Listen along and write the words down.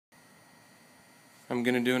I'm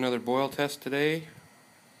going to do another boil test today.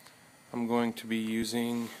 I'm going to be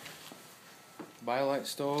using BioLite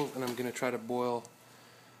stove, and I'm going to try to boil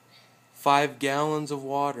 5 gallons of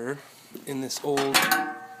water in this old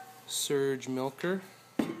Surge milker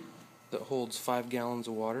that holds 5 gallons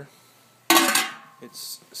of water.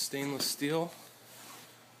 It's stainless steel,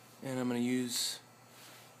 and I'm going to use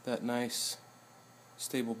that nice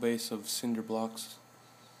stable base of cinder blocks.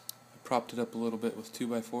 I propped it up a little bit with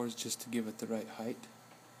 2x4s just to give it the right height.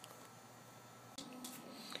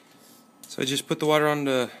 So I just put the water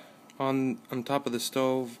on top of the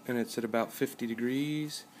stove, and it's at about 50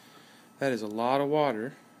 degrees. That is a lot of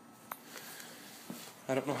water.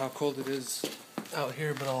 I don't know how cold it is out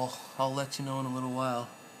here, but I'll let you know in a little while.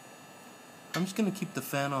 I'm just going to keep the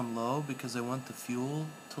fan on low because I want the fuel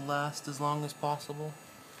to last as long as possible.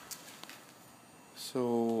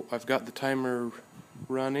 So I've got the timer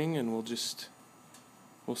running, and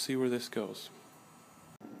we'll see where this goes.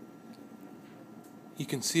 You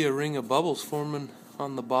can see a ring of bubbles forming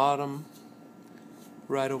on the bottom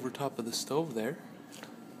right over top of the stove there.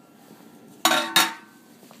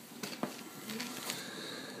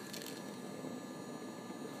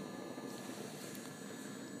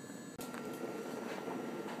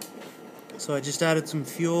 So I just added some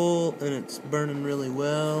fuel, and it's burning really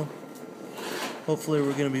well. Hopefully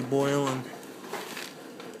we're going to be boiling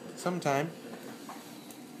sometime.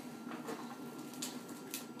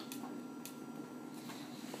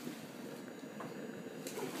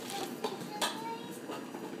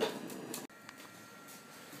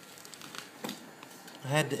 I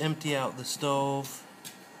had to empty out the stove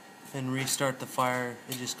and restart the fire.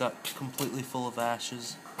 It just got completely full of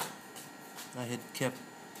ashes. I had kept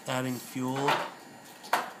adding fuel,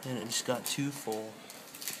 and it just got too full.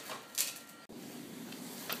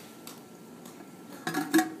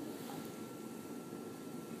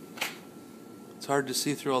 It's hard to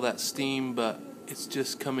see through all that steam, but it's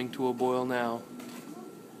just coming to a boil now.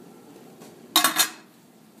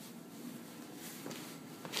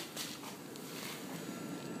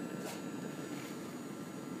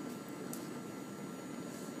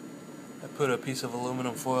 I put a piece of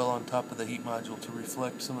aluminum foil on top of the heat module to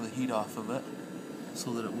reflect some of the heat off of it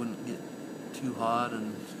so that it wouldn't get too hot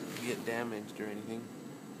and get damaged or anything.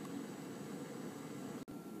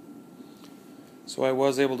 So I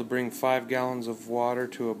was able to bring 5 gallons of water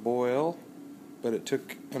to a boil, but it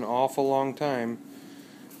took an awful long time.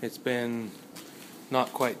 It's been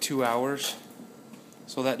not quite 2 hours,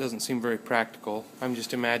 so that doesn't seem very practical. I'm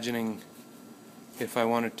just imagining if I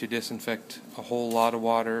wanted to disinfect a whole lot of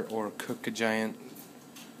water or cook a giant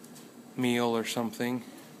meal or something.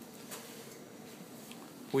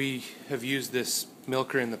 We have used this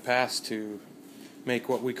milker in the past to make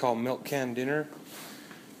what we call milk can dinner.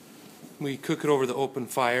 We cook it over the open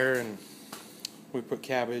fire, and we put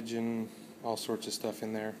cabbage and all sorts of stuff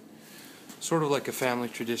in there. Sort of like a family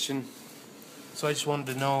tradition. So I just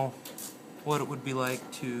wanted to know what it would be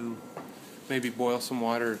like to maybe boil some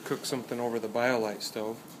water or cook something over the BioLite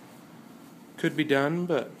stove. Could be done,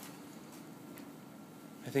 but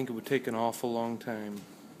I think it would take an awful long time.